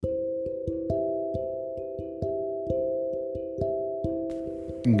Good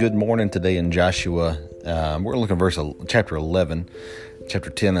morning. Today in Joshua, we're looking at chapter 11.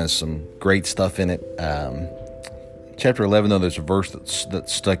 Chapter 10 has some great stuff in it. Chapter 11, though, there's a verse that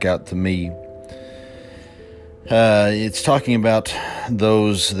stuck out to me. It's talking about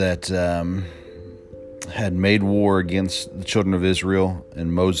those that had made war against the children of Israel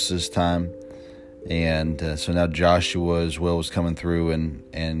in Moses' time. And so now Joshua as well was coming through and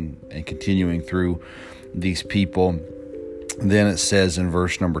continuing through these people. Then it says in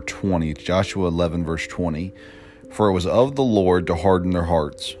verse number 20, Joshua 11, verse 20, "For it was of the Lord to harden their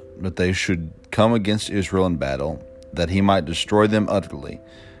hearts, that they should come against Israel in battle, that he might destroy them utterly,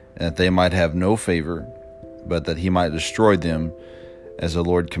 and that they might have no favor, but that he might destroy them as the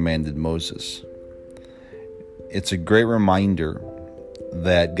Lord commanded Moses." It's a great reminder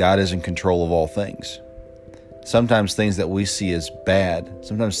that God is in control of all things. Sometimes things that we see as bad,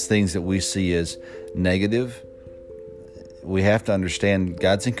 sometimes things that we see as negative, we have to understand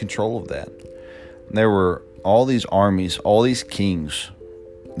God's in control of that. There were all these armies, all these kings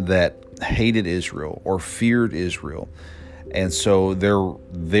that hated Israel or feared Israel. And so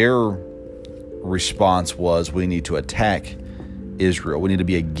their response was, we need to attack Israel. We need to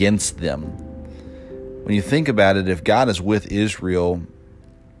be against them. When you think about it, if God is with Israel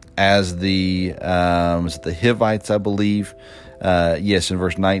as the Hivites, I believe, yes, in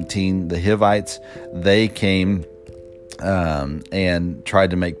verse 19, the Hivites, they came and tried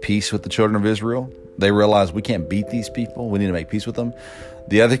to make peace with the children of Israel. They realized we can't beat these people. We need to make peace with them.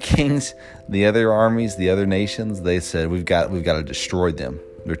 The other kings, the other armies, the other nations, they said, we've got to destroy them.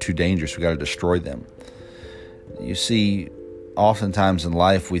 They're too dangerous. We've got to destroy them. You see, oftentimes in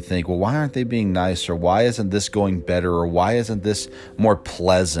life we think, well, why aren't they being nice? Or why isn't this going better? Or why isn't this more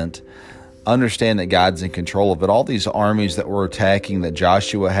pleasant? Understand that God's in control of it. All these armies that were attacking, that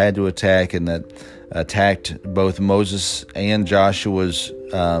Joshua had to attack, and that attacked both Moses and Joshua's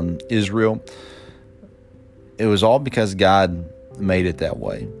Israel, it was all because God made it that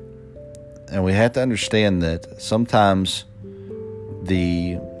way. And we have to understand that sometimes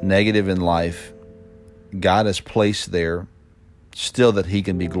the negative in life, God has placed there still that he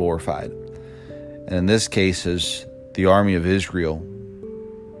can be glorified. And in this case, as the army of Israel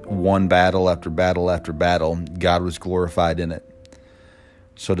won battle after battle after battle, God was glorified in it.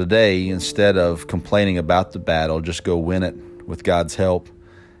 So today, instead of complaining about the battle, just go win it with God's help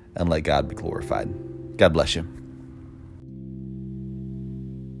and let God be glorified. God bless you.